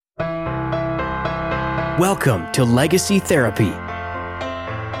Welcome to Legacy Therapy,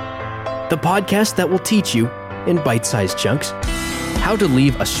 the podcast that will teach you, in bite-sized chunks, how to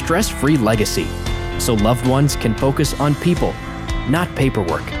leave a stress-free legacy so loved ones can focus on people, not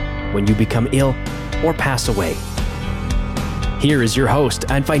paperwork, when you become ill or pass away. Here is your host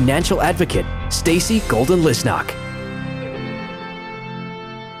and financial advocate, Stacy Golden-Lisnock.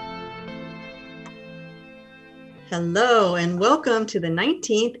 Hello, and welcome to the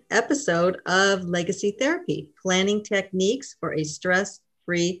 19th episode of Legacy Therapy, Planning Techniques for a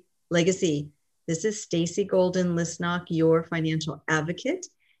Stress-Free Legacy. This is Stacy Golden-Lisnock, your financial advocate,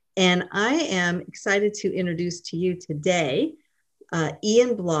 and I am excited to introduce to you today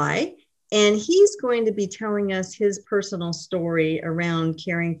Ian Bly, and he's going to be telling us his personal story around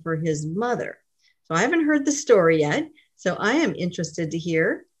caring for his mother. So I haven't heard the story yet, so I am interested to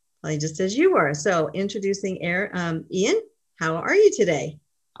hear, just as you are. So introducing Ian, how are you today?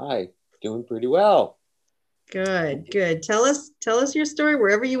 Hi, doing pretty well. Good. Tell us your story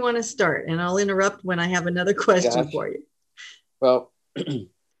wherever you want to start, and I'll interrupt when I have another question for you. Well,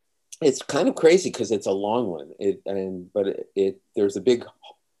 it's kind of crazy because it's a long one, but there's a big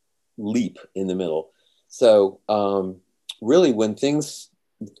leap in the middle. So really, when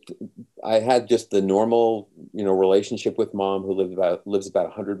I had just the normal, relationship with mom, who lives about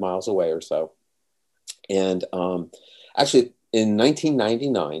 100 miles away or so. And actually, in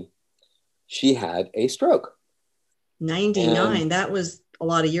 1999, she had a stroke. 99, that was a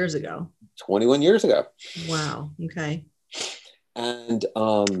lot of years ago. 21 years ago. Wow. Okay. And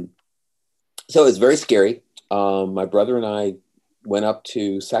so it's very scary. My brother and I went up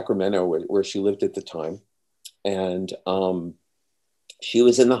to Sacramento, where she lived at the time. And she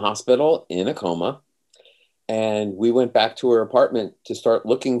was in the hospital in a coma, and we went back to her apartment to start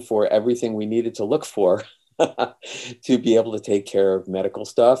looking for everything we needed to look for to be able to take care of medical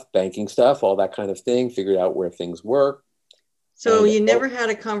stuff, banking stuff, all that kind of thing, figured out where things were. So you never had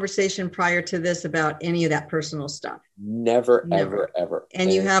a conversation prior to this about any of that personal stuff? Never. Ever.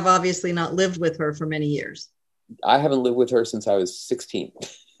 And you have obviously not lived with her for many years. I haven't lived with her since I was 16.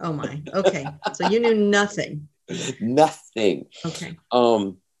 Oh my. Okay. So you knew nothing. Nothing. Okay.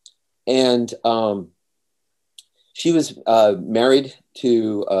 She was married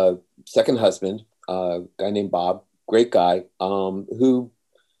to a second husband, a guy named Bob, great guy, who,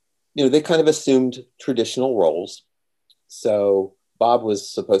 they kind of assumed traditional roles. So Bob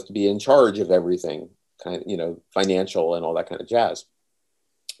was supposed to be in charge of everything, kind of, financial and all that kind of jazz.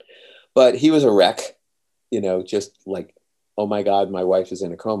 But he was a wreck, just like, oh my God, my wife is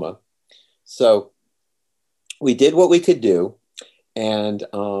in a coma. So we did what we could do, and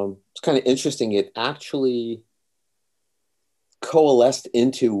it's kind of interesting. It actually coalesced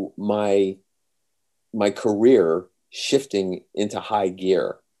into my career shifting into high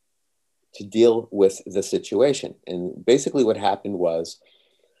gear to deal with the situation. And basically what happened was,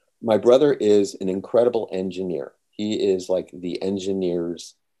 my brother is an incredible engineer. He is like the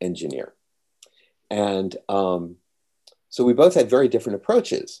engineer's engineer. And so we both had very different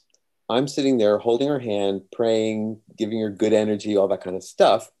approaches. I'm sitting there holding her hand, praying, giving her good energy, all that kind of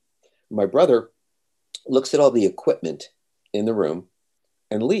stuff. My brother looks at all the equipment in the room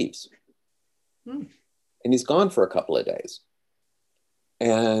and leaves. And he's gone for a couple of days.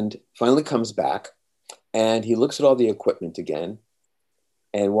 And finally comes back, and he looks at all the equipment again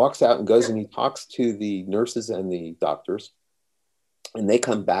and walks out and goes and he talks to the nurses and the doctors. And they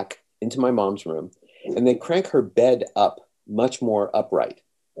come back into my mom's room and they crank her bed up much more upright.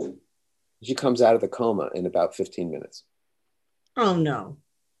 She comes out of the coma in about 15 minutes. Oh, no.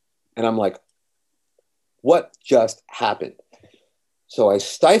 And I'm like, what just happened? So I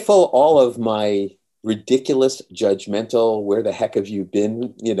stifle all of my ridiculous, judgmental, where the heck have you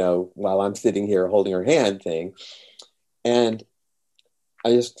been, while I'm sitting here holding her hand thing. And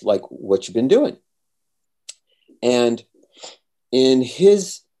I just like, what you been doing? And in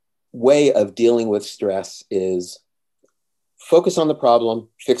his way of dealing with stress is focus on the problem,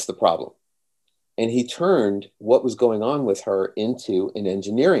 fix the problem. And he turned what was going on with her into an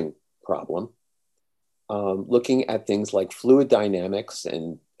engineering problem, looking at things like fluid dynamics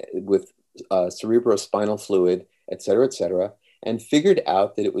and with cerebrospinal fluid, et cetera, and figured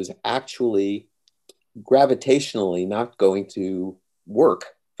out that it was actually gravitationally not going to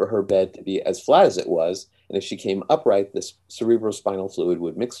work for her bed to be as flat as it was. And if she came upright, this cerebrospinal fluid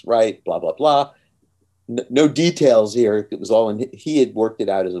would mix right, blah, blah, blah. No details here. It was all he had worked it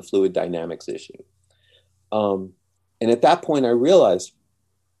out as a fluid dynamics issue. And at that point, I realized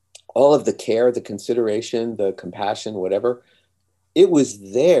all of the care, the consideration, the compassion, whatever, it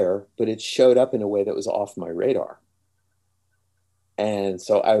was there, but it showed up in a way that was off my radar. And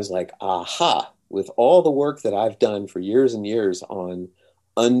so I was like, aha, with all the work that I've done for years and years on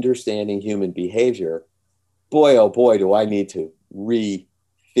understanding human behavior, boy, oh boy, do I need to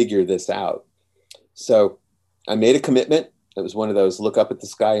refigure this out. So I made a commitment. It was one of those look up at the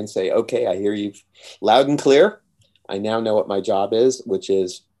sky and say, okay, I hear you loud and clear. I now know what my job is, which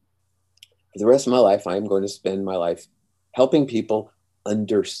is for the rest of my life, I'm going to spend my life helping people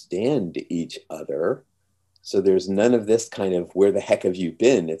understand each other. So there's none of this kind of where the heck have you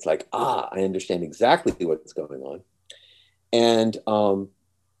been? It's like, I understand exactly what's going on. And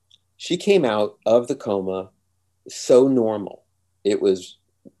she came out of the coma so normal. It was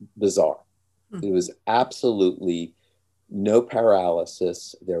bizarre. It was absolutely no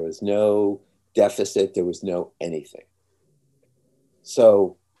paralysis. There was no deficit. There was no anything.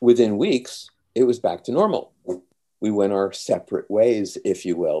 So within weeks, it was back to normal. We went our separate ways, if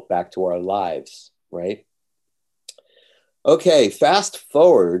you will, back to our lives, right? Okay, fast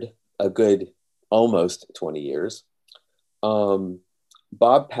forward a good almost 20 years.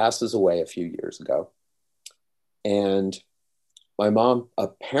 Bob passes away a few years ago. And my mom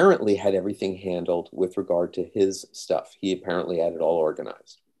apparently had everything handled with regard to his stuff. He apparently had it all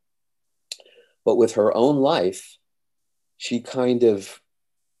organized. But with her own life, she kind of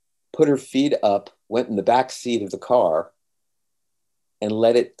put her feet up, went in the back seat of the car, and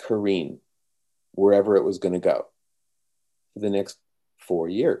let it careen wherever it was going to go for the next 4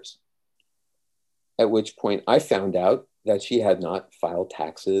 years. At which point I found out that she had not filed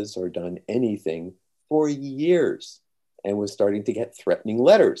taxes or done anything for years and was starting to get threatening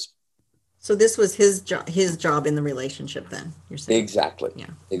letters. So this was his job in the relationship then, you're saying? Exactly. Yeah.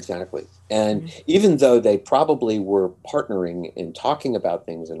 Exactly. And even though they probably were partnering in talking about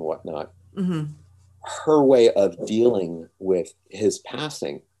things and whatnot, her way of dealing with his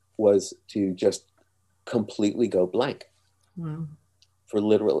passing was to just completely go blank. Wow. For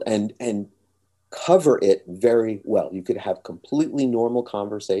literal and cover it very well. You could have completely normal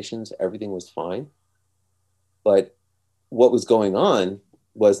conversations. Everything was fine. But what was going on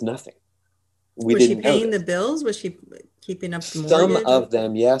was nothing. Was she paying the bills? Was she keeping up the mortgage? Some of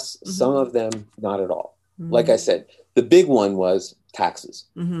them, yes. Some of them, not at all. Like I said, the big one was taxes.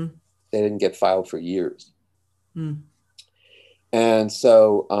 They didn't get filed for years. And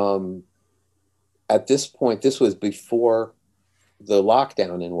so at this point, this was before the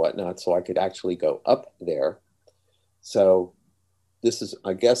lockdown and whatnot, so I could actually go up there. So this is,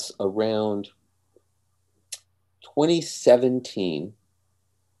 I guess, around 2017,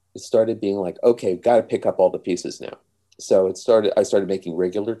 it started being like, okay, got to pick up all the pieces now. So I started making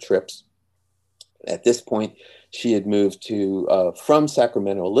regular trips. At this point, she had moved to from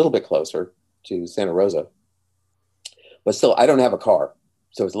Sacramento, a little bit closer to Santa Rosa. But still, I don't have a car,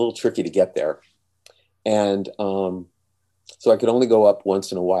 so it's a little tricky to get there. And so I could only go up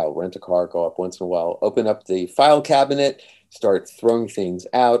once in a while, rent a car, go up once in a while, open up the file cabinet, start throwing things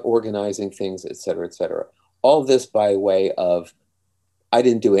out, organizing things, et cetera, et cetera. All this by way of, I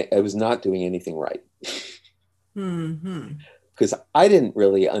was not doing anything right. Because I didn't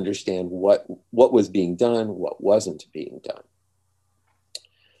really understand what was being done, what wasn't being done.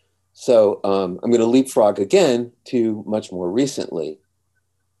 So I'm going to leapfrog again to much more recently.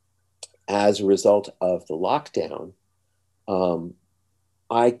 As a result of the lockdown,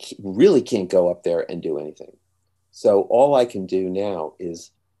 I really can't go up there and do anything. So all I can do now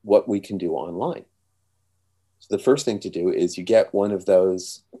is what we can do online. So the first thing to do is you get one of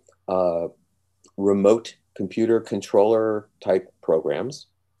those remote computer controller type programs.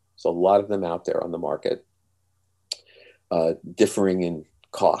 So a lot of them out there on the market, differing in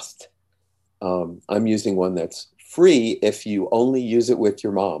cost. I'm using one that's free if you only use it with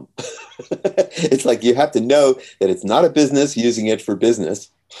your mom. It's like you have to know that it's not a business using it for business.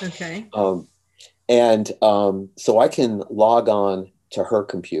 Okay. So I can log on to her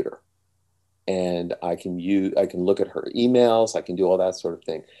computer and I can look at her emails. I can do all that sort of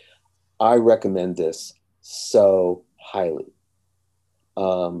thing. I recommend this so highly,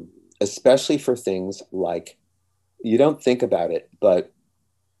 especially for things like, you don't think about it, but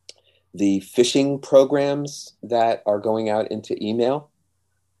the phishing programs that are going out into email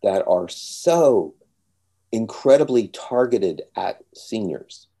that are so incredibly targeted at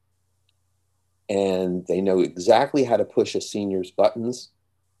seniors. And they know exactly how to push a senior's buttons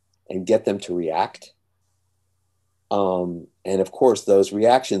and get them to react. And of course, those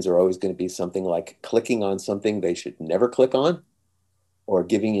reactions are always going to be something like clicking on something they should never click on, or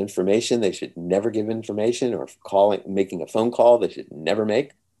giving information they should never give information, or making a phone call they should never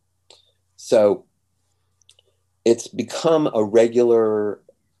make. So it's become a regular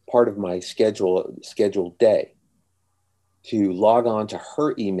part of my scheduled day to log on to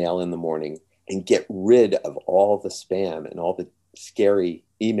her email in the morning and get rid of all the spam and all the scary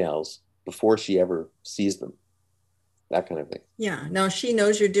emails before she ever sees them. That kind of thing. Yeah. Now she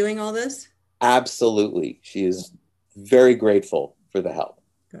knows you're doing all this? Absolutely. She is very grateful for the help.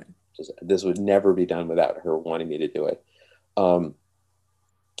 Good. This would never be done without her wanting me to do it.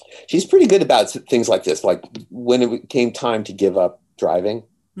 She's pretty good about things like this. Like when it came time to give up driving,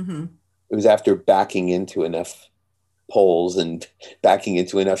 mm-hmm. It was after backing into enough poles and backing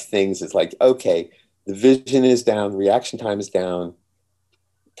into enough things. It's like, okay, the vision is down, the reaction time is down,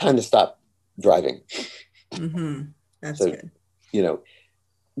 time to stop driving. Mm-hmm. That's good. You know,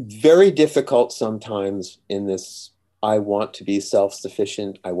 very difficult sometimes in this. I want to be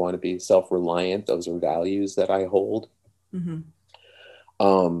self-sufficient. I want to be self-reliant. Those are values that I hold. Mm-hmm.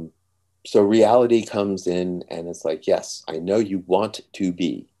 So reality comes in and it's like, yes, I know you want to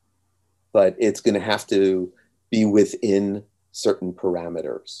be, but it's going to have to be within certain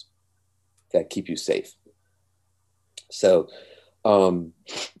parameters that keep you safe. So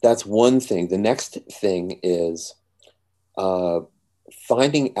that's one thing. The next thing is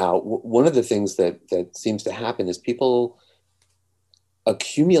finding out. One of the things that seems to happen is people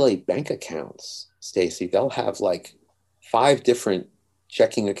accumulate bank accounts, Stacy. They'll have like 5 different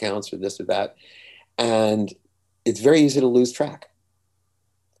checking accounts for this or that. And it's very easy to lose track.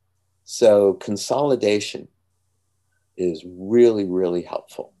 So consolidation is really, really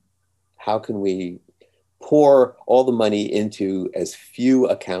helpful. How can we pour all the money into as few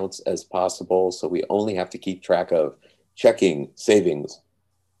accounts as possible so we only have to keep track of checking, savings,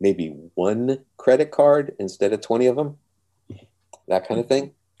 maybe 1 credit card instead of 20 of them? That kind of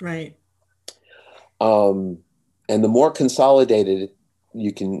thing. Right. And the more consolidated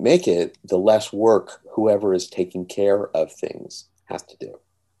you can make it, the less work whoever is taking care of things has to do.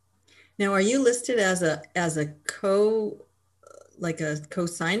 Now, are you listed as a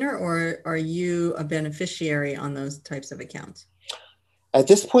co-signer, or are you a beneficiary on those types of accounts? At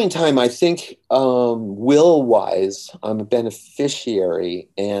this point in time, I think will-wise, I'm a beneficiary,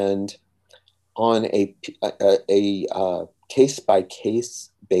 and on a case-by-case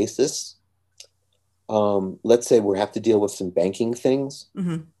basis, let's say we have to deal with some banking things.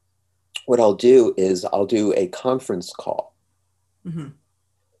 Mm-hmm. What I'll do is I'll do a conference call mm-hmm.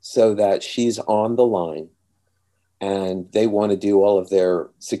 so that she's on the line and they want to do all of their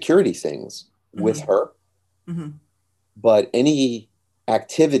security things mm-hmm. with her. Mm-hmm. But any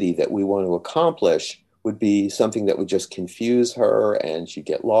activity that we want to accomplish would be something that would just confuse her and she'd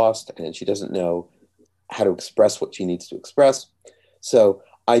get lost and she doesn't know how to express what she needs to express. So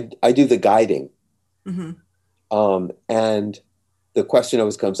I do the guiding. Mm-hmm. And the question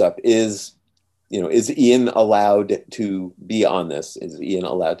always comes up is Ian allowed to be on this? Is Ian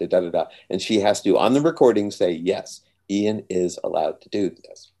allowed to da-da-da? And she has to, on the recording, say, yes, Ian is allowed to do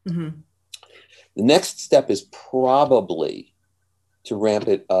this. Mm-hmm. The next step is probably to ramp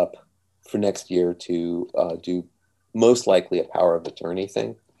it up for next year to do most likely a power of attorney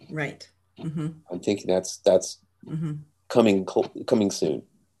thing. Right. Mm-hmm. I'm thinking that's mm-hmm. coming soon.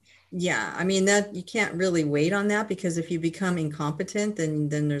 Yeah, I mean that you can't really wait on that because if you become incompetent, then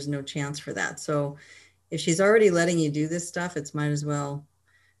there's no chance for that. So if she's already letting you do this stuff, it might as well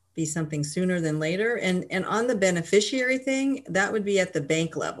be something sooner than later. And on the beneficiary thing, that would be at the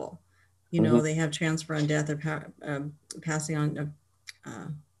bank level. You know, mm-hmm. they have transfer on death or passing on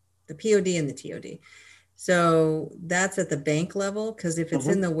the POD and the TOD. So that's at the bank level because if it's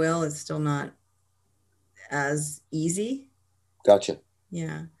mm-hmm. in the will, it's still not as easy. Gotcha.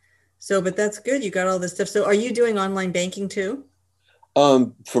 Yeah. So, but that's good. You got all this stuff. So are you doing online banking too?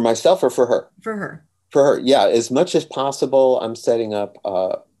 For myself or for her? For her. For her, yeah. As much as possible, I'm setting up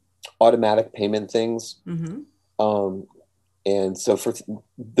automatic payment things. Mm-hmm. And so for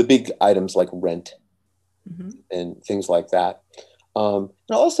the big items like rent mm-hmm. and things like that. And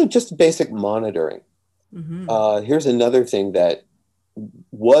also just basic monitoring. Mm-hmm. Here's another thing that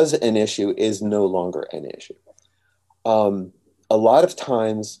was an issue, is no longer an issue. A lot of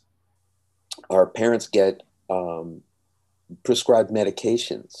times our parents get prescribed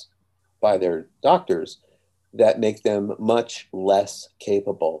medications by their doctors that make them much less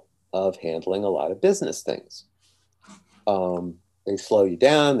capable of handling a lot of business things. They slow you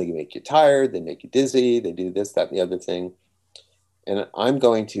down, they make you tired, they make you dizzy, they do this, that, and the other thing. And I'm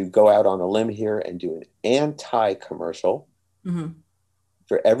going to go out on a limb here and do an anti-commercial mm-hmm.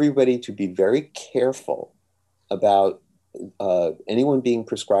 for everybody to be very careful about anyone being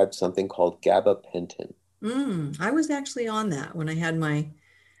prescribed something called gabapentin. I was actually on that when I had my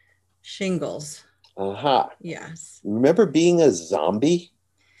shingles. Aha. Yes. Remember being a zombie?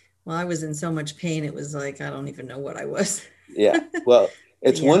 Well, I was in so much pain. It was like, I don't even know what I was. Yeah. Well,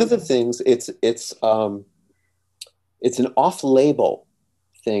 It's one of the things. It's an off-label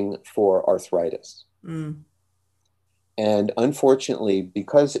thing for arthritis. Mm. And unfortunately,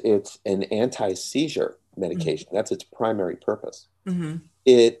 because it's an anti-seizure medication, that's its primary purpose,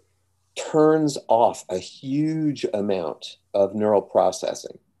 it turns off a huge amount of neural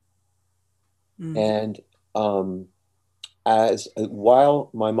processing. And while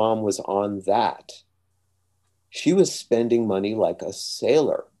my mom was on that, she was spending money like a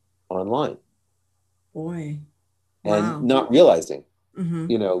sailor online. Boy. And wow. Not realizing,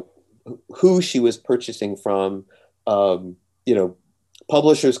 who she was purchasing from,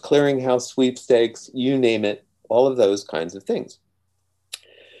 Publishers Clearinghouse sweepstakes, you name it, all of those kinds of things.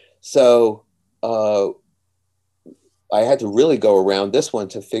 So I had to really go around this one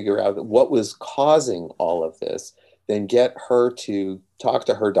to figure out what was causing all of this, then get her to talk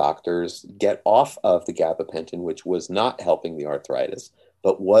to her doctors, get off of the gabapentin, which was not helping the arthritis,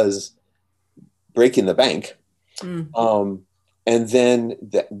 but was breaking the bank. And then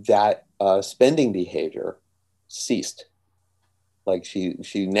that spending behavior ceased. Like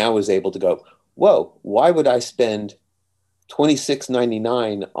she now was able to go, whoa, why would I spend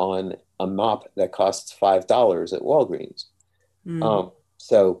 $26.99 on a mop that costs $5 at Walgreens?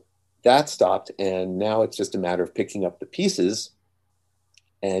 So that stopped, and now it's just a matter of picking up the pieces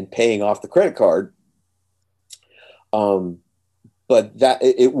and paying off the credit card. But that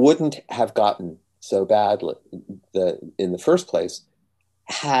it wouldn't have gotten so bad in the first place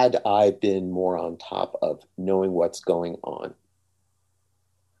had I been more on top of knowing what's going on.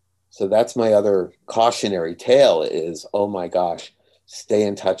 So that's my other cautionary tale is, oh my gosh, stay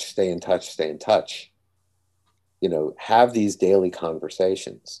in touch, stay in touch, stay in touch. Have these daily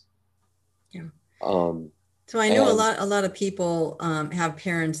conversations. Yeah. So I know a lot of people have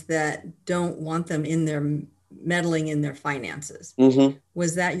parents that don't want them in their meddling in their finances.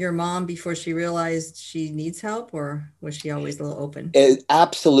 Was that your mom before she realized she needs help, or was she always a little open?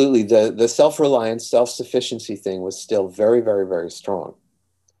 Absolutely. The self-reliance, self-sufficiency thing was still very, very, very strong.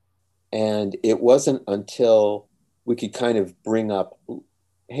 And it wasn't until we could kind of bring up,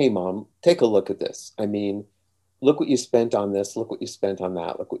 hey, Mom, take a look at this. I mean, look what you spent on this. Look what you spent on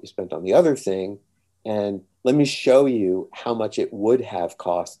that. Look what you spent on the other thing. And let me show you how much it would have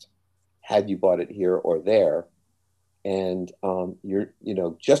cost had you bought it here or there. And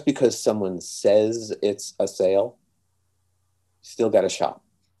just because someone says it's a sale, still got to shop.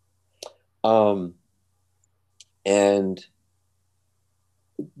 And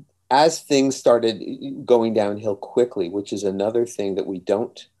as things started going downhill quickly, which is another thing that we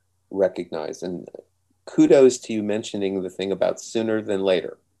don't recognize, and kudos to you mentioning the thing about sooner than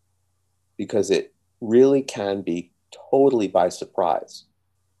later, because it really can be totally by surprise.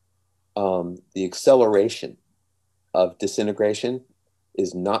 The acceleration of disintegration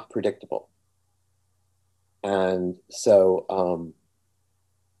is not predictable. And so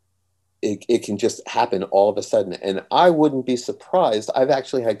it can just happen all of a sudden. And I wouldn't be surprised. I've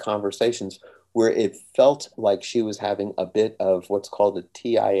actually had conversations where it felt like she was having a bit of what's called a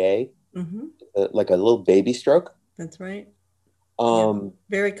TIA, like a little baby stroke. That's right.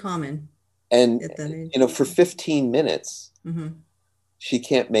 Very common. And, for 15 minutes, she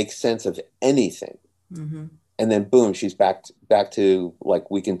can't make sense of anything. And then boom, she's back to like,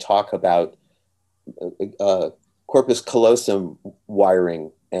 we can talk about corpus callosum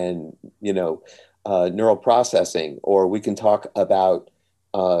wiring and, neural processing, or we can talk about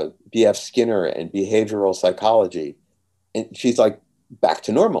B.F. Skinner and behavioral psychology. And she's like back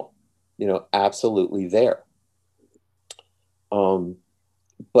to normal, absolutely there.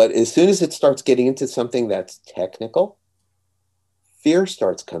 But as soon as it starts getting into something that's technical, fear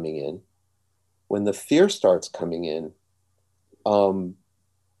starts coming in. When the fear starts coming in, and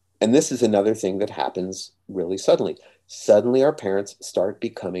this is another thing that happens really suddenly. Suddenly our parents start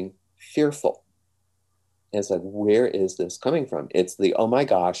becoming fearful. And it's like, where is this coming from? It's the, oh my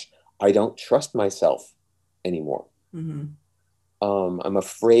gosh, I don't trust myself anymore. I'm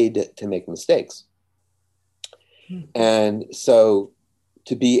afraid to make mistakes. And so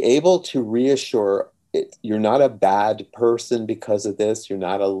to be able to reassure it, you're not a bad person because of this. You're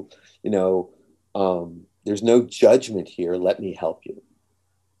not there's no judgment here. Let me help you.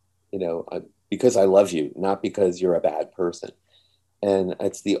 Because I love you, not because you're a bad person. And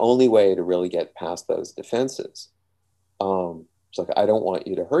it's the only way to really get past those defenses. It's like, I don't want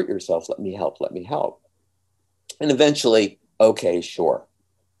you to hurt yourself. Let me help. Let me help. And eventually, okay, sure.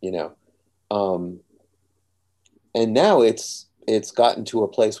 And now it's gotten to a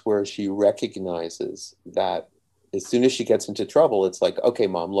place where she recognizes that as soon as she gets into trouble, it's like, okay,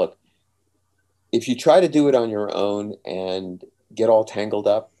 Mom, look, if you try to do it on your own and get all tangled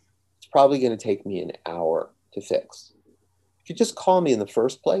up, it's probably going to take me an hour to fix. If you just call me in the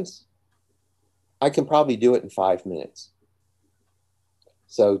first place, I can probably do it in 5 minutes.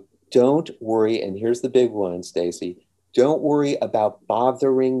 So don't worry. And here's the big one, Stacy. Don't worry about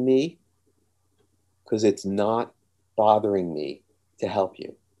bothering me, because it's not bothering me to help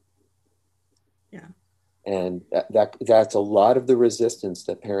you. Yeah. And that's a lot of the resistance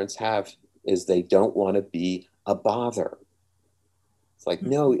that parents have, is they don't want to be a bother. It's like,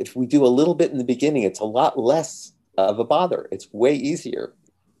 no, if we do a little bit in the beginning, it's a lot less of a bother. It's way easier.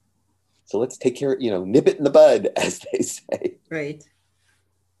 So let's take care, nip it in the bud, as they say. Right.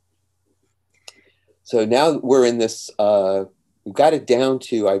 So now we're in this, we've got it down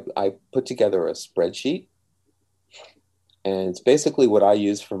to, I put together a spreadsheet, and it's basically what I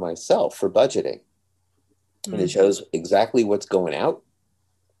use for myself for budgeting. And it shows exactly what's going out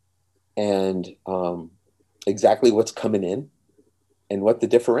and exactly what's coming in and what the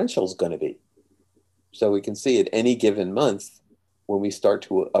differential is going to be. So we can see at any given month when we start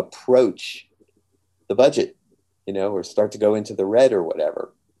to approach the budget, or start to go into the red or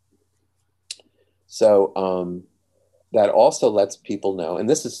whatever. So that also lets people know, and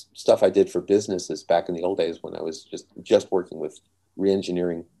this is stuff I did for businesses back in the old days when I was just working with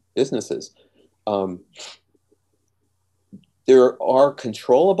re-engineering businesses. There are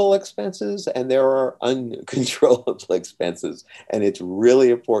controllable expenses and there are uncontrollable expenses. And it's really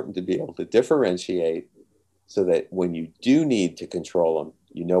important to be able to differentiate so that when you do need to control them,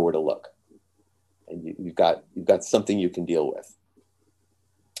 you know where to look. And you've got something you can deal with.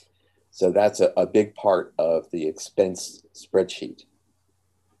 So that's a big part of the expense spreadsheet.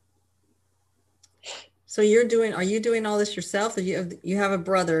 So are you doing all this yourself? Or you have a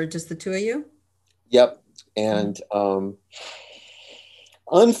brother, just the two of you? Yep. And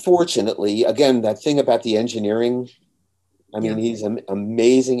unfortunately, again, that thing about the engineering, he's an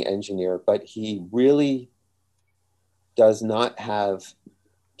amazing engineer, but he really does not have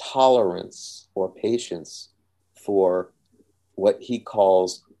tolerance or patience for what he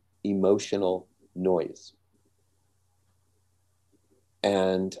calls emotional noise.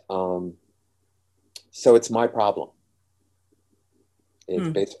 And so it's my problem. It's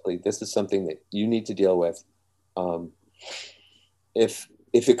basically, this is something that you need to deal with. If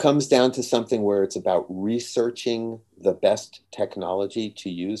it comes down to something where it's about researching the best technology to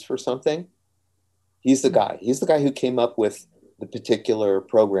use for something, he's the guy. He's the guy who came up with the particular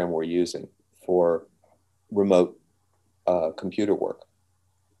program we're using for remote computer work.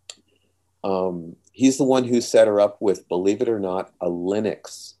 He's the one who set her up with, believe it or not, a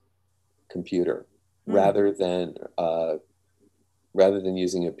Linux computer rather than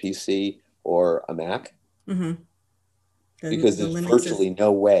using a PC or a Mac, because there's virtually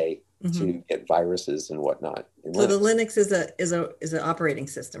no way to get viruses and whatnot. So the Linux is an operating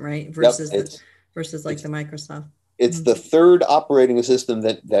system, right? Versus like the Microsoft. It's the third operating system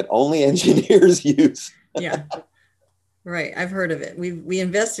that only engineers use. Yeah, right. I've heard of it. We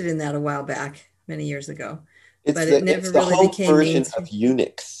invested in that a while back, many years ago. It never really became version of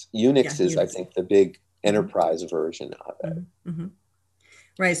Unix. Unix is, I think, the big enterprise version of it.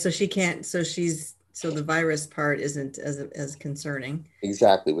 Right. So the virus part isn't as concerning.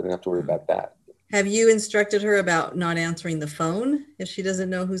 Exactly. We don't have to worry about that. Have you instructed her about not answering the phone if she doesn't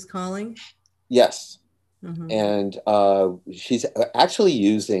know who's calling? Yes. And she's actually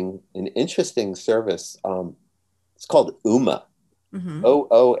using an interesting service. It's called Ooma,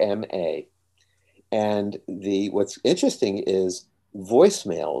 OOMA. And what's interesting is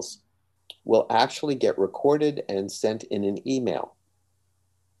voicemails will actually get recorded and sent in an email.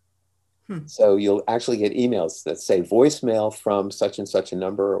 So you'll actually get emails that say voicemail from such and such a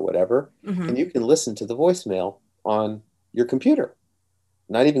number or whatever. And you can listen to the voicemail on your computer,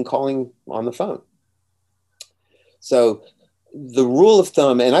 not even calling on the phone. So the rule of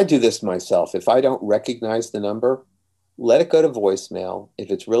thumb, and I do this myself, if I don't recognize the number, let it go to voicemail.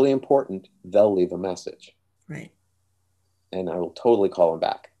 If it's really important, they'll leave a message. Right. And I will totally call them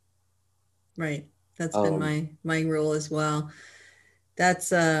back. Right. That's been my rule as well.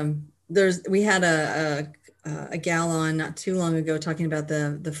 That's we had a gal on not too long ago talking about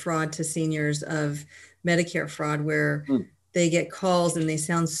the fraud to seniors of Medicare fraud, where they get calls and they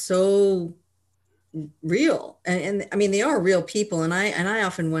sound so real. And I mean, they are real people. And I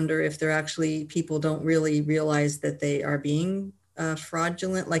often wonder if they're actually, people don't really realize that they are being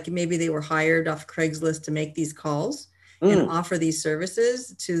fraudulent. Like maybe they were hired off Craigslist to make these calls and offer these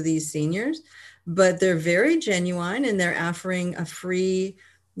services to these seniors, but they're very genuine and they're offering a free,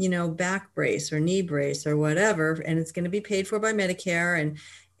 back brace or knee brace or whatever. And it's going to be paid for by Medicare.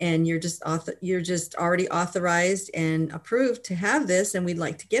 and you're just already authorized and approved to have this, and we'd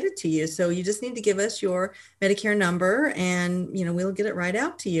like to get it to you. So you just need to give us your Medicare number, and we'll get it right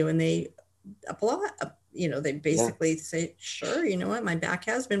out to you. And they apply. They basically say, sure, you know what, my back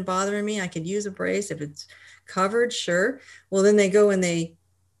has been bothering me. I could use a brace if it's covered. Sure. Well, then they go and they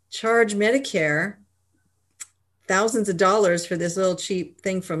charge Medicare thousands of dollars for this little cheap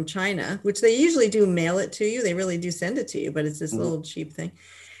thing from China, which they usually do mail it to you. They really do send it to you, but it's this little cheap thing.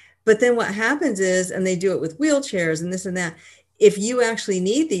 But then what happens is, and they do it with wheelchairs and this and that, if you actually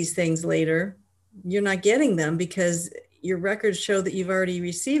need these things later, you're not getting them because your records show that you've already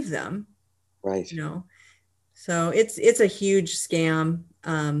received them. Right. So it's a huge scam.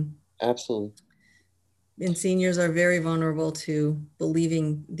 Absolutely. And seniors are very vulnerable to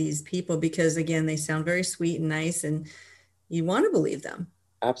believing these people because, again, they sound very sweet and nice, and you want to believe them.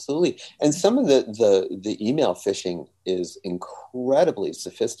 Absolutely. And some of the email phishing is incredibly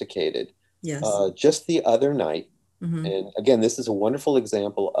sophisticated. Yes. Just the other night, and again, this is a wonderful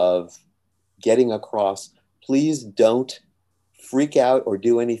example of getting across, please don't freak out or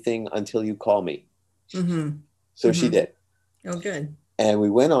do anything until you call me. So she did. Oh, good. And we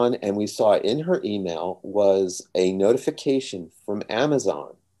went on and we saw in her email was a notification from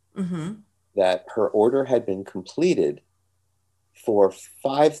Amazon that her order had been completed for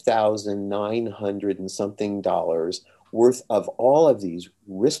 $5,900 and something worth of all of these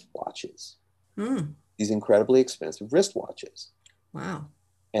wristwatches, these incredibly expensive wristwatches. Wow.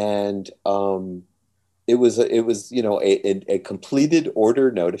 And it was a completed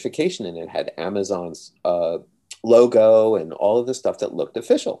order notification, and it had Amazon's logo and all of the stuff that looked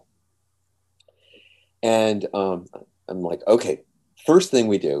official. And I'm like, okay, first thing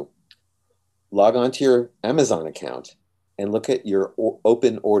we do, log on to your Amazon account and look at your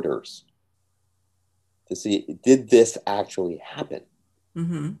open orders to see, did this actually happen?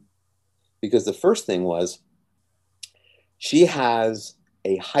 Because the first thing was, she has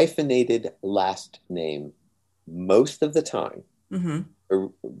a hyphenated last name most of the time. Her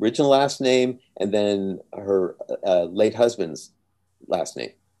original last name and then her late husband's last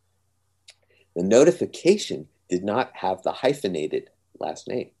name. The notification did not have the hyphenated last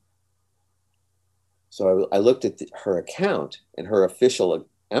name. So I looked at her account, and her official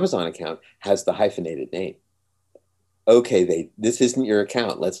Amazon account has the hyphenated name. Okay, this isn't your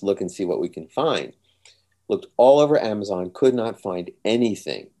account. Let's look and see what we can find. Looked all over Amazon, could not find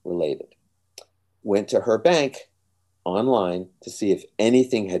anything related. Went to her bank online to see if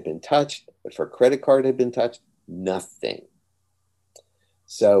anything had been touched, if her credit card had been touched, nothing.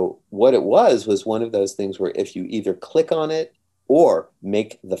 So what it was one of those things where if you either click on it or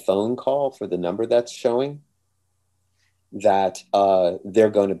make the phone call for the number that's showing, that they're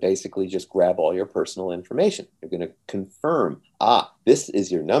going to basically just grab all your personal information. They're going to confirm, this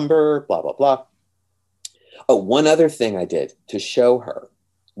is your number, blah, blah, blah. Oh, one other thing I did to show her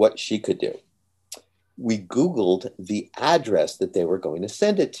what she could do. We Googled the address that they were going to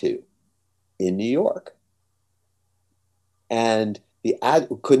send it to in New York. And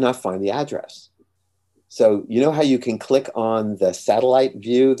could not find the address. So you know how you can click on the satellite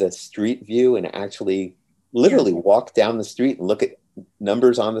view, the street view, and actually literally walk down the street and look at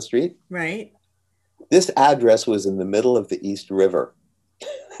numbers on the street? Right. This address was in the middle of the East River.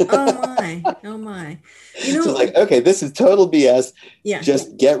 Oh my. So like, okay, this is total BS. Yeah.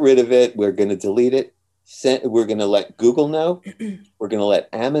 Just get rid of it. We're going to delete it. We're going to let Google know. We're going to let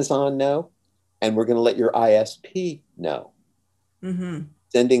Amazon know. And we're going to let your ISP know.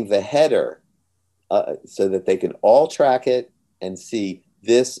 Sending the header so that they can all track it and see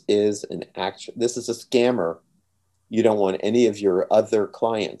this is a scammer. You don't want any of your other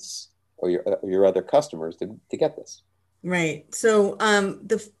clients or your other customers to get this. Right. So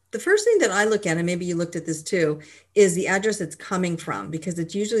the first thing that I look at, and maybe you looked at this too, is the address it's coming from, because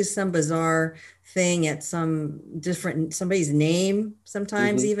it's usually some bizarre thing at somebody's name,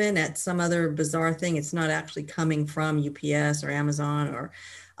 sometimes even at some other bizarre thing. It's not actually coming from UPS or Amazon. Or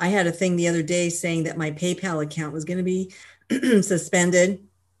I had a thing the other day saying that my PayPal account was going to be suspended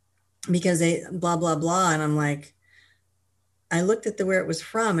because they blah, blah, blah. And I'm like, I looked at where it was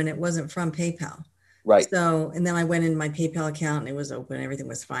from, and it wasn't from PayPal. Right. So, and then I went in my PayPal account and it was open. Everything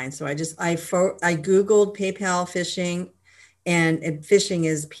was fine. So I Googled PayPal phishing, and phishing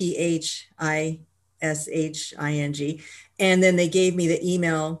is PHISHING. And then they gave me the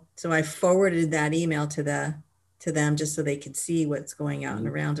email. So I forwarded that email to them just so they could see what's going out and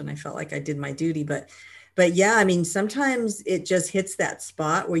around. And I felt like I did my duty, but yeah, I mean, sometimes it just hits that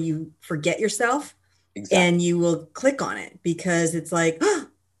spot where you forget yourself. Exactly. And you will click on it because it's like,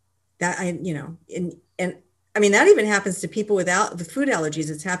 and I mean, that even happens to people without the food allergies.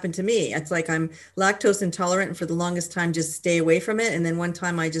 It's happened to me. It's like I'm lactose intolerant and for the longest time, just stay away from it. And then one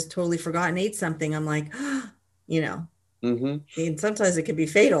time I just totally forgot and ate something. I'm like, you know, and sometimes it can be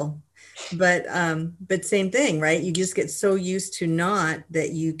fatal, but same thing, right? You just get so used to not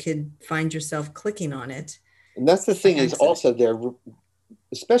that you could find yourself clicking on it. And that's the thing is also they're,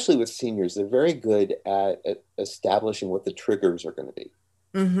 especially with seniors, they're very good at establishing what the triggers are going to be.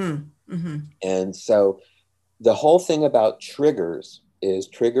 And so the whole thing about triggers is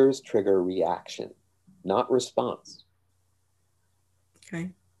triggers trigger reaction, not response. Okay.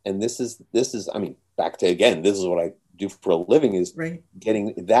 And this is, I mean, back to, again, this is what I do for a living, is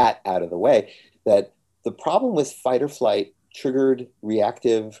getting that out of the way. That the problem with fight or flight triggered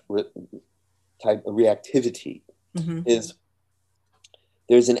reactive type of reactivity is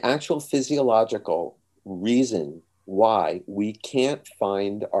there's an actual physiological reason why we can't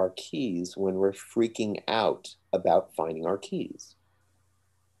find our keys when we're freaking out about finding our keys.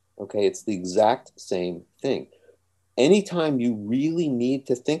 Okay, it's the exact same thing. Anytime you really need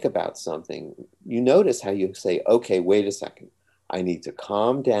to think about something, you notice how you say, okay, wait a second. I need to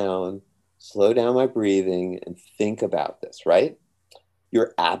calm down, slow down my breathing, and think about this, right?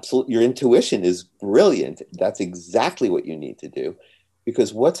 Your intuition is brilliant. That's exactly what you need to do.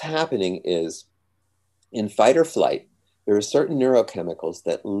 Because what's happening is, in fight or flight, there are certain neurochemicals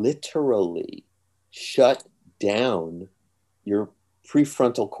that literally shut down your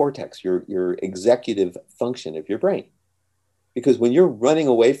prefrontal cortex, your executive function of your brain. Because when you're running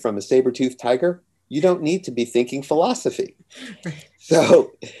away from a saber-toothed tiger, you don't need to be thinking philosophy.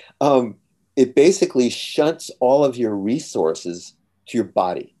 So it basically shunts all of your resources to your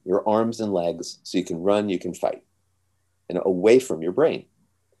body, your arms and legs, so you can run, you can fight, and away from your brain.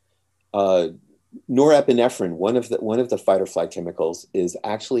 Norepinephrine, one of the fight or flight chemicals, is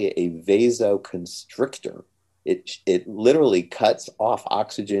actually a vasoconstrictor. It literally cuts off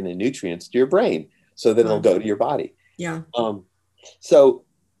oxygen and nutrients to your brain so that it'll go to your body. Yeah. So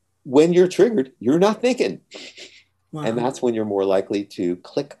when you're triggered, you're not thinking. Wow. And that's when you're more likely to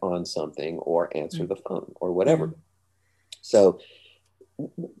click on something or answer the phone or whatever. Yeah. So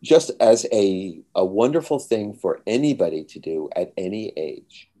just as a wonderful thing for anybody to do at any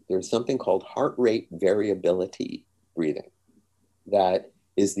age, there's something called heart rate variability breathing that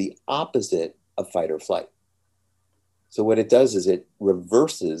is the opposite of fight or flight. So what it does is it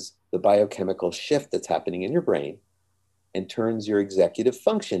reverses the biochemical shift that's happening in your brain and turns your executive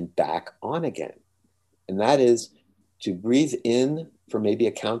function back on again. And that is to breathe in for maybe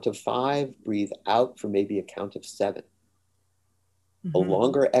a count of 5, breathe out for maybe a count of 7. A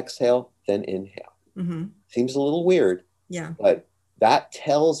longer exhale than inhale. Seems a little weird, but that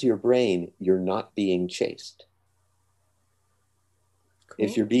tells your brain you're not being chased. Cool.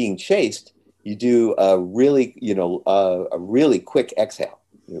 If you're being chased, you do a really quick exhale.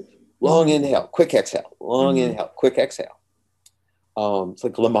 Long inhale, quick exhale. Long inhale, quick exhale. It's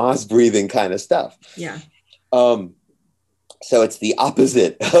like Lamaze breathing kind of stuff. Yeah. So it's the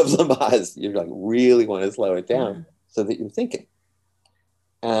opposite of Lamaze. You like really want to slow it down so that you're thinking.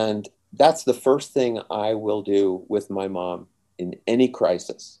 And that's the first thing I will do with my mom in any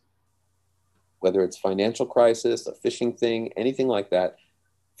crisis, whether it's financial crisis, a fishing thing, anything like that.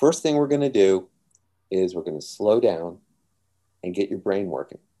 First thing we're going to do is we're going to slow down and get your brain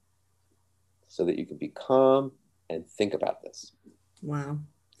working so that you can be calm and think about this. Wow.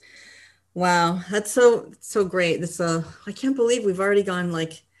 That's so great. I can't believe we've already gone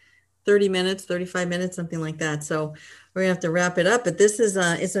like 30 minutes, 35 minutes, something like that. So we're gonna have to wrap it up, but this is,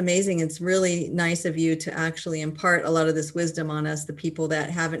 it's amazing. It's really nice of you to actually impart a lot of this wisdom on us, the people that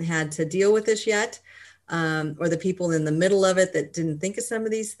haven't had to deal with this yet, or the people in the middle of it that didn't think of some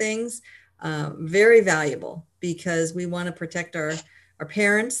of these things. Very valuable, because we want to protect our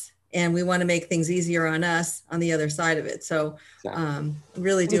parents, and we want to make things easier on us on the other side of it. So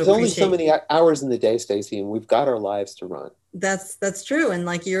really do appreciate. There's only so many hours in the day, Stacey, and we've got our lives to run. That's true. And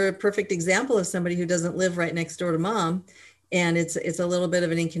like, you're a perfect example of somebody who doesn't live right next door to mom. And it's a little bit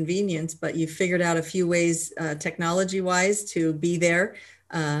of an inconvenience, but you figured out a few ways, technology wise, to be there,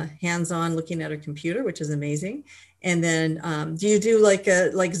 hands-on looking at a computer, which is amazing. And then do you do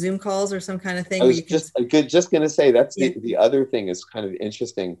like Zoom calls or some kind of thing? I was just going to say, that's the other thing is kind of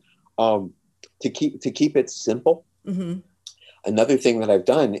interesting. To keep it simple. Another thing that I've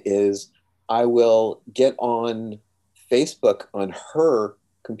done is I will get on Facebook on her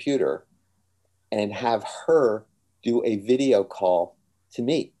computer and have her do a video call to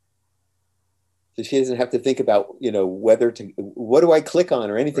me. So she doesn't have to think about, what do I click on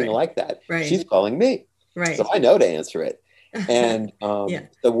or anything like that. Right. She's calling me. Right. So I know to answer it. And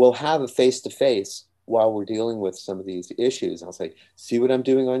so we'll have a face-to-face while we're dealing with some of these issues, I'll say, see what I'm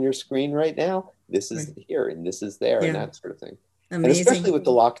doing on your screen right now? This is here and this is there and that sort of thing. Amazing. And especially with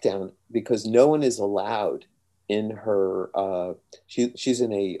the lockdown, because no one is allowed in her, she's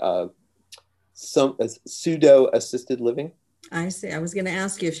in a pseudo assisted living. I see. I was going to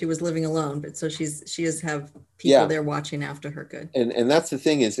ask you if she was living alone, but so she has have people there watching after her. Good. And that's the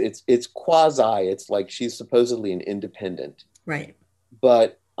thing is it's quasi. It's like she's supposedly an independent. Right.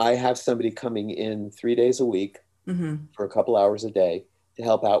 But I have somebody coming in 3 days a week for a couple hours a day to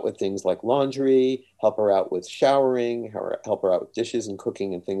help out with things like laundry, help her out with showering, help her out with dishes and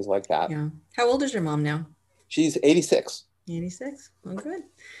cooking and things like that. Yeah. How old is your mom now? She's 86. 86. Oh, good.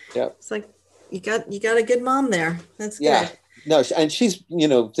 Yeah. It's like you got a good mom there. That's good. Yeah. No, and she's,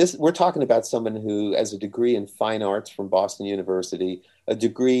 we're talking about someone who has a degree in fine arts from Boston University, a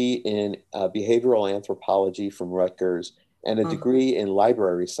degree in behavioral anthropology from Rutgers, and a degree in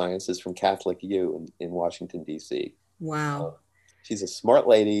library sciences from Catholic U in Washington, D.C. Wow. She's a smart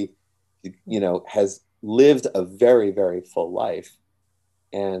lady, has lived a very, very full life.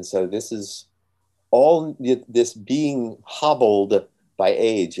 And so this being hobbled by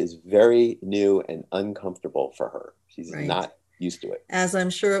age is very new and uncomfortable for her. She's not used to it. As I'm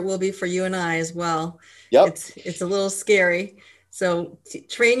sure it will be for you and I as well. Yep. It's a little scary. So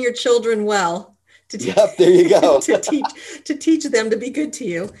train your children well. There you go. to teach them to be good to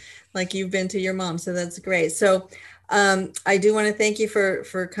you, like you've been to your mom. So that's great. So I do want to thank you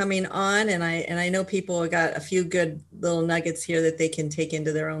for coming on, and I know people have got a few good little nuggets here that they can take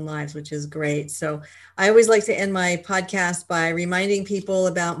into their own lives, which is great. So I always like to end my podcast by reminding people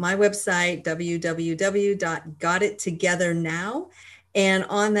about my website, www.gotittogethernow. And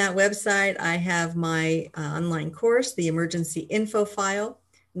on that website, I have my online course, the Emergency Info File,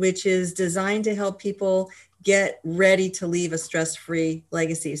 which is designed to help people get ready to leave a stress-free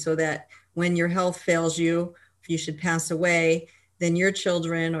legacy so that when your health fails you, if you should pass away, then your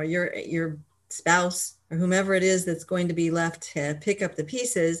children or your spouse or whomever it is that's going to be left to pick up the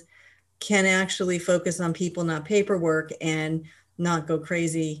pieces can actually focus on people, not paperwork, and not go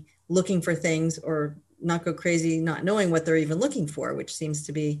crazy looking for things, or not go crazy not knowing what they're even looking for, which seems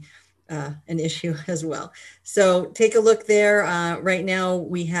to be an issue as well. So take a look there. Right now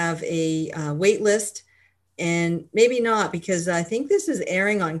we have a wait list, and maybe not, because I think this is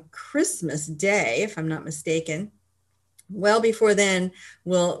airing on Christmas Day, if I'm not mistaken. Well, before then,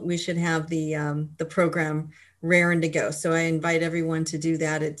 we should have the program raring to go. So I invite everyone to do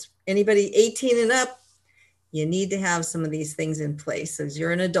that. It's anybody 18 and up, you need to have some of these things in place as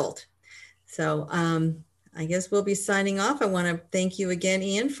you're an adult. So I guess we'll be signing off. I want to thank you again,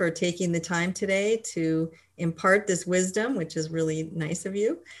 Ian, for taking the time today to impart this wisdom, which is really nice of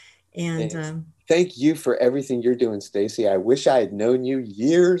you. And thank you for everything you're doing, Stacy. I wish I had known you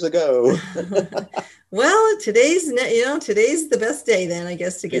years ago. Well, today's the best day then, I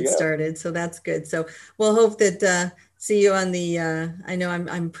guess, to get started. So that's good. So we'll hope that see you on the, I know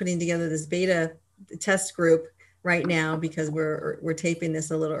I'm putting together this beta test group right now because we're taping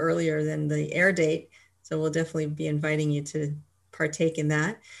this a little earlier than the air date. So we'll definitely be inviting you to partake in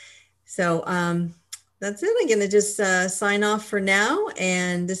that. So that's it. I'm going to just sign off for now.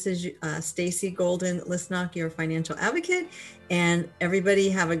 And this is Stacy Golden-Listnach, your financial advocate. And everybody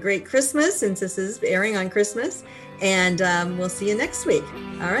have a great Christmas, since this is airing on Christmas. And we'll see you next week.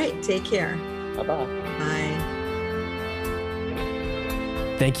 All right. Take care. Bye-bye. Bye.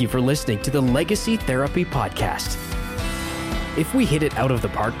 Thank you for listening to the Legacy Therapy Podcast. If we hit it out of the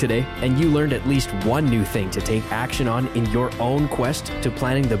park today and you learned at least one new thing to take action on in your own quest to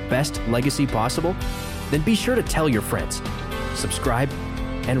planning the best legacy possible, then be sure to tell your friends, subscribe,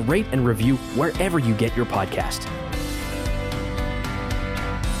 and rate and review wherever you get your podcast.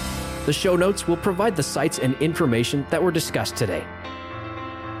 The show notes will provide the sites and information that were discussed today.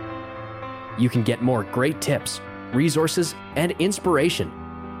 You can get more great tips, resources, and inspiration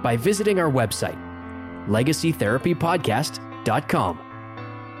by visiting our website, legacytherapypodcast.com.